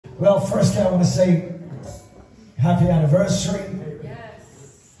Well, first I want to say happy anniversary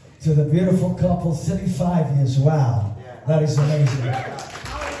to the beautiful couple, 35 years. Wow, that is amazing.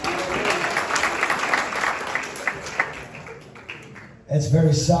 It's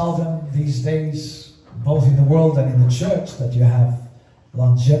very seldom these days, both in the world and in the church, that you have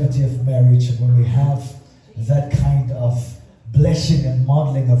longevity of marriage. And when we have that kind of blessing and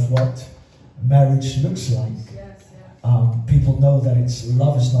modeling of what marriage looks like, people know that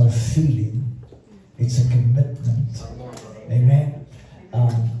love is not a feeling, it's a commitment. Amen.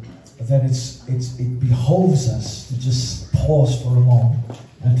 Then it behoves us to just pause for a moment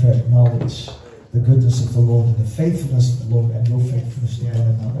and to acknowledge the goodness of the Lord and the faithfulness of the Lord and your faithfulness to one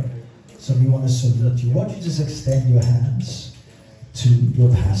another. So we want to salute you. Why don't you just extend your hands to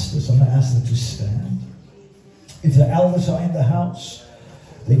your pastors? I'm going to ask them to stand. If the elders are in the house,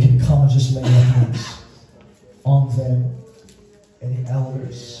 they can come and just lay their hands on them. Any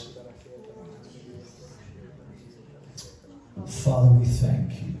elders? Father, we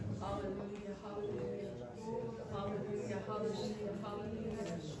thank you.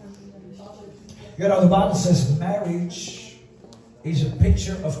 You know, the Bible says marriage is a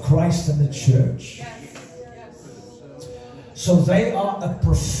picture of Christ and the church. So they are a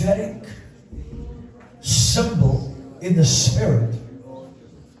prophetic symbol in the spirit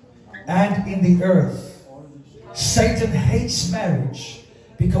and in the earth. Satan hates marriage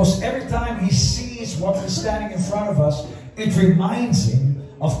because every time he sees what is standing in front of us, it reminds him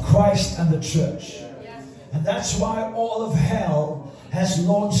of Christ and the church. And that's why all of hell has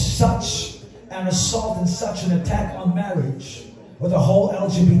launched such an assault and such an attack on marriage, with the whole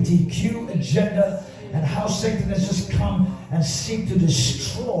LGBTQ agenda, and how Satan has just come and seek to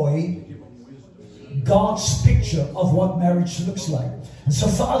destroy God's picture of what marriage looks like. And so,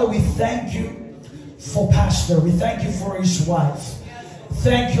 Father, we thank you for Pastor. We thank you for his wife.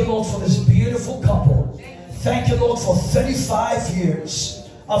 Thank you, Lord, for this beautiful couple. Thank you, Lord, for 35 years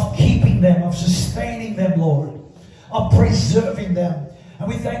of keeping them, of sustaining them, Lord, of preserving them. And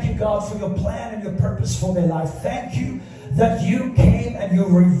we thank you, God, for your plan and your purpose for their life. Thank you that you came and you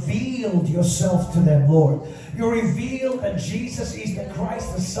revealed yourself to them, Lord. You revealed that Jesus is the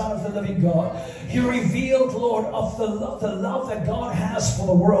Christ, the Son of the living God. You revealed, Lord, of the love that God has for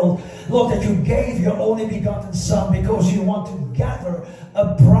the world. Lord, that you gave your only begotten Son because you want to gather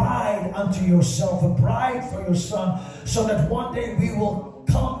a bride unto yourself, a bride for your Son, so that one day we will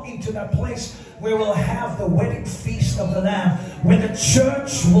come into that place where we'll have the wedding feast of the Lamb, where the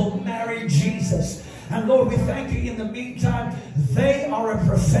church will marry Jesus. And Lord, we thank you in the meantime. They are a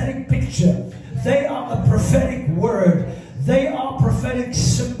prophetic picture. They are a prophetic word. They are prophetic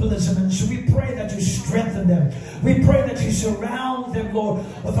symbolism. And so we pray that you strengthen them. We pray that you surround them, Lord,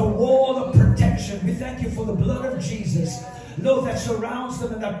 with a wall of protection. We thank you for the blood of Jesus, Lord, that surrounds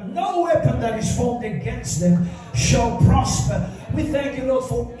them, and that no weapon that is formed against them shall prosper. We thank you, Lord,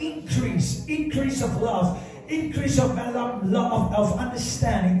 for increase of love, increase of love, of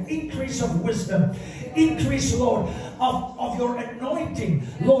understanding, increase of wisdom, increase, Lord, of your anointing,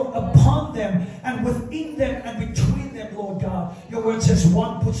 Lord, upon them and within them and between them, Lord God. Your word says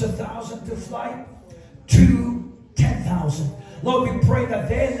 1 puts 1,000 to flight, 2 10,000. Lord, we pray that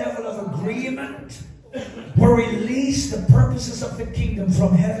their level of agreement will release the purposes of the kingdom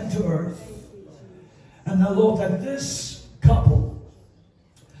from heaven to earth. And now, Lord, that this couple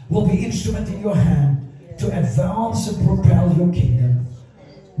will be instrument in your hand to advance and propel your kingdom,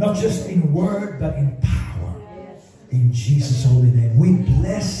 not just in word, but in power. In Jesus' holy name. We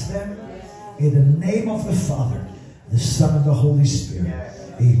bless them in the name of the Father, the Son, and the Holy Spirit.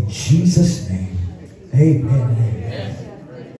 In Jesus' name. Amen.